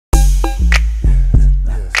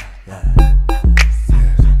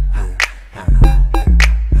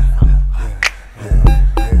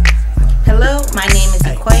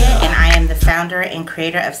and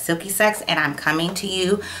creator of Silky Sex, and I'm coming to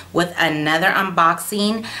you with another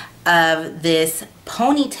unboxing of this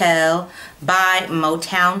ponytail by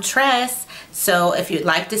Motown Tress. So if you'd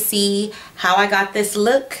like to see how I got this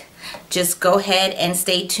look, just go ahead and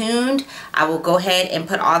stay tuned. I will go ahead and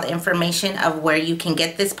put all the information of where you can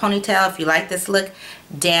get this ponytail if you like this look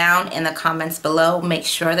down in the comments below. Make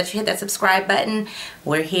sure that you hit that subscribe button.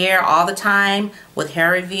 We're here all the time with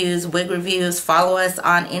hair reviews, wig reviews. Follow us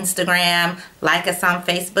on Instagram, like us on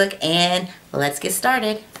Facebook, and let's get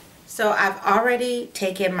started. So I've already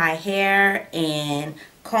taken my hair and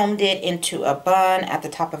combed it into a bun at the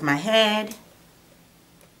top of my head,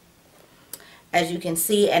 as you can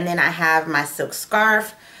see, and then I have my silk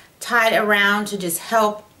scarf tied around to just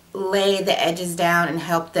help lay the edges down and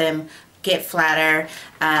help them get flatter.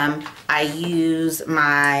 I use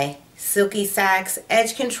my Silky Sex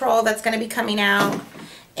edge control that's going to be coming out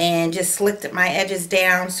and just slicked my edges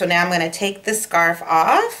down. So now I'm going to take the scarf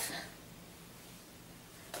off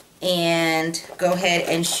and go ahead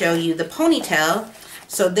and show you the ponytail.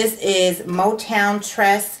 So this is Motown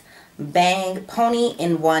Tress Bang Pony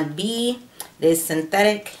in 1B. It is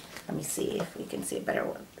synthetic. Let me see if we can see a better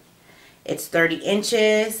one. It's 30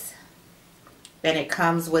 inches. Then it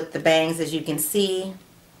comes with the bangs, as you can see.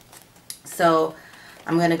 So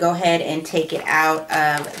I'm going to go ahead and take it out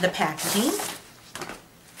of the packaging.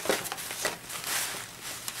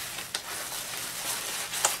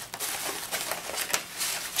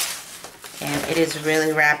 And it is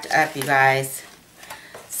really wrapped up, you guys.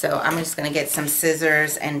 So I'm just going to get some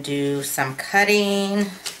scissors and do some cutting,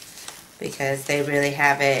 because they really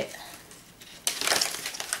have it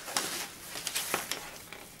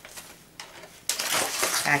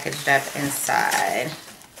packaged up inside.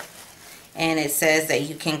 And it says that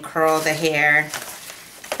you can curl the hair,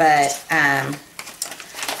 but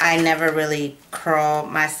I never really curl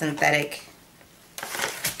my synthetic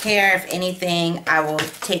hair. If anything, I will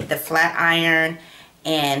take the flat iron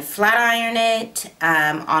and flat iron it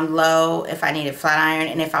on low if I need a flat iron,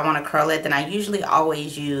 and if I want to curl it, then I usually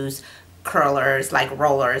always use curlers like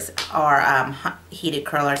rollers or heated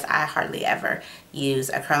curlers. I hardly ever use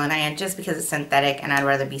a curling iron just because it's synthetic and I'd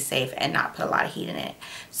rather be safe and not put a lot of heat in it.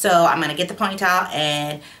 So I'm going to get the ponytail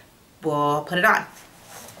and we'll put it on.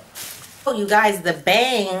 Oh, you guys, the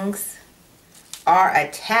bangs are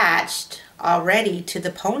attached already to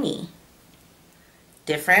the pony.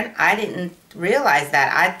 Different. I didn't realize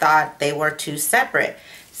that. I thought they were two separate.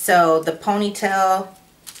 So the ponytail,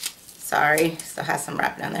 sorry, still has some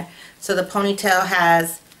wrap down there. So the ponytail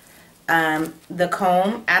has the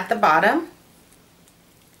comb at the bottom,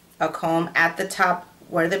 a comb at the top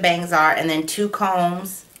where the bangs are, and then two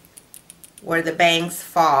combs where the bangs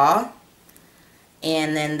fall,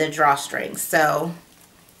 and then the drawstring. So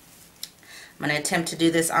I'm going to attempt to do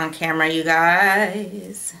this on camera, you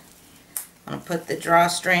guys. I'm going to put the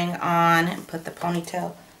drawstring on and put the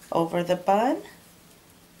ponytail over the bun.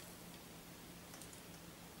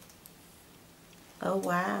 Oh,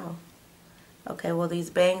 wow. Okay, well,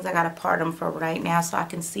 these bangs, I got to part them for right now so I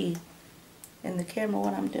can see in the camera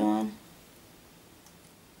what I'm doing.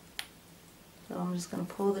 So I'm just going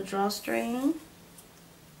to pull the drawstring.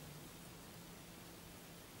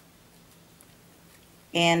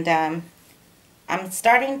 And I'm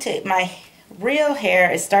starting to, my real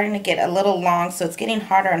hair is starting to get a little long, so it's getting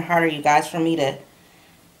harder and harder, you guys, for me to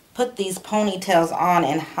put these ponytails on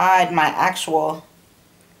and hide my actual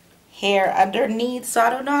hair underneath. So I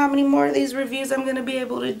don't know how many more of these reviews I'm going to be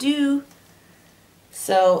able to do.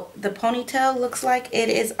 So the ponytail looks like it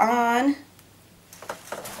is on.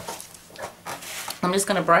 I'm just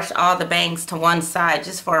going to brush all the bangs to one side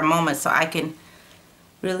just for a moment so I can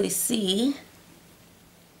really see.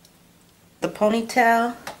 The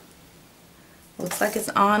ponytail looks like it's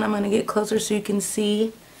on. I'm going to get closer so you can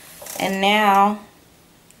see. And now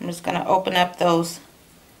I'm just going to open up those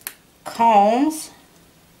combs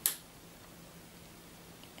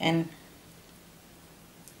and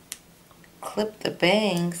clip the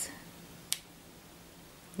bangs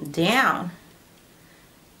down.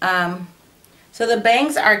 So the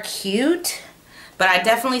bangs are cute, but I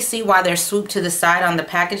definitely see why they're swooped to the side on the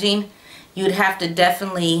packaging. You'd have to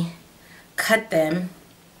definitely cut them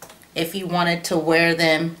if you wanted to wear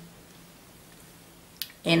them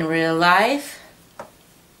in real life.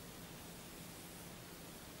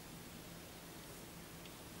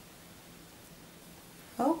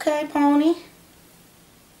 Okay, pony.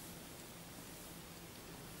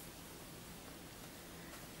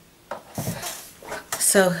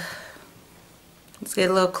 So let's get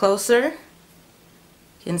a little closer.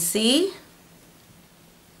 You can see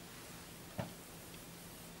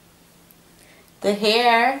the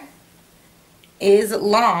hair is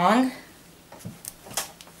long.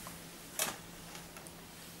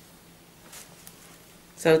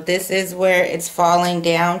 So this is where it's falling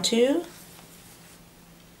down to.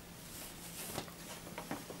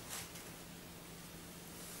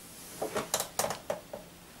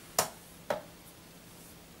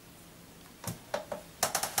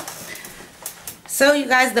 So you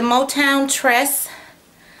guys, the Motown Tress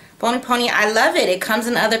Pony, I love it. It comes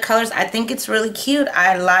in other colors. I think it's really cute.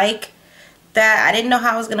 I like that. I didn't know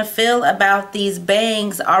how I was going to feel about these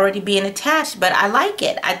bangs already being attached, but I like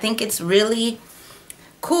it. I think it's really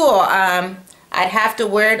cool. I'd have to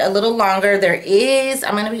wear it a little longer. There is,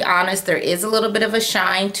 I'm going to be honest, there is a little bit of a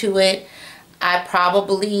shine to it. I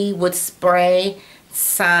probably would spray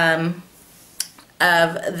some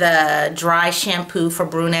of the dry shampoo for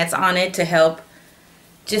brunettes on it to help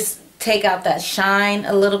just take out that shine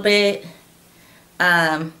a little bit.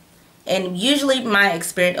 And usually my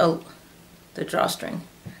experience, oh, the drawstring,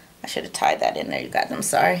 I should have tied that in there, you guys, I'm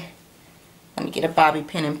sorry. Let me get a bobby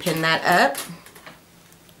pin and pin that up,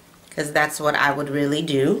 because that's what I would really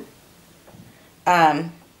do.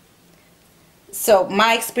 So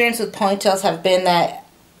my experience with ponytails have been that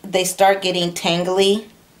they start getting tangly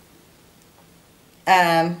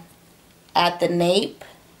at the nape.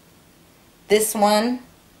 This one,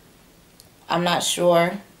 I'm not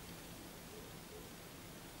sure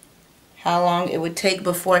how long it would take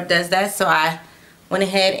before it does that, so I went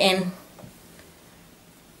ahead and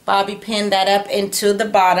bobby pinned that up into the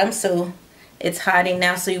bottom, so it's hiding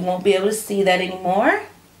now, so you won't be able to see that anymore.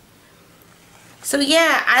 So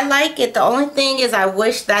yeah, I like it. The only thing is I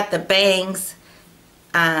wish that the bangs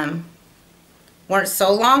weren't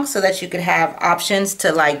so long, so that you could have options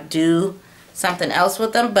to like do something else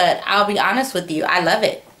with them, but I'll be honest with you, I love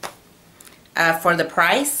it. For the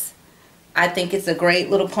price, I think it's a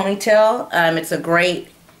great little ponytail. It's a great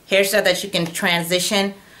hairstyle that you can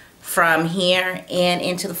transition from here and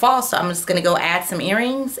into the fall. So I'm just going to go add some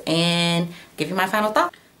earrings and give you my final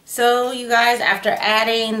thought. So you guys, after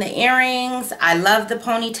adding the earrings, I love the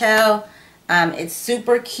ponytail. It's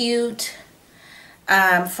super cute.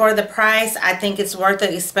 For the price, I think it's worth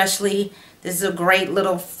it, especially this is a great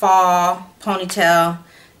little fall ponytail.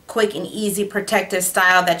 Quick and easy protective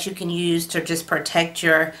style that you can use to just protect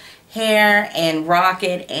your hair and rock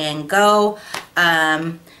it and go.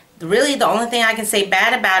 Really the only thing I can say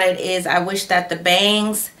bad about it is I wish that the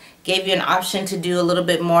bangs gave you an option to do a little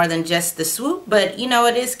bit more than just the swoop, but you know,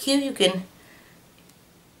 it is cute. You can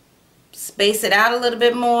space it out a little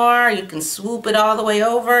bit more, you can swoop it all the way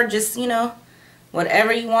over, just, you know,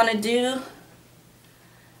 whatever you want to do.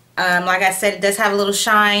 Like I said, it does have a little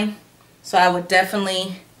shine, so I would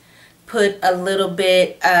definitely put a little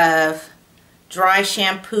bit of dry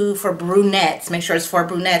shampoo for brunettes. Make sure it's for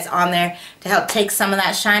brunettes on there to help take some of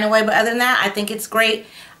that shine away. But other than that, I think it's great.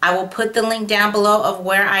 I will put the link down below of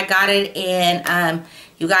where I got it. And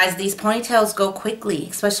you guys, these ponytails go quickly,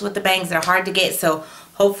 especially with the bangs. They're hard to get. So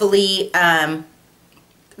hopefully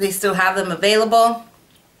they still have them available.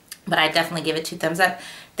 But I definitely give it 2 thumbs up.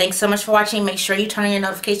 Thanks so much for watching. Make sure you turn on your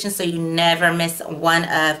notifications so you never miss one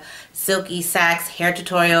of Silky Sack's hair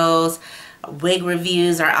tutorials, wig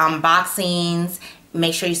reviews, or unboxings.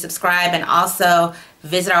 Make sure you subscribe and also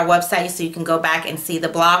visit our website so you can go back and see the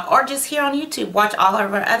blog, or just here on YouTube, watch all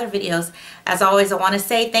of our other videos. As always, I want to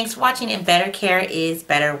say thanks for watching, and better care is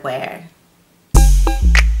better wear.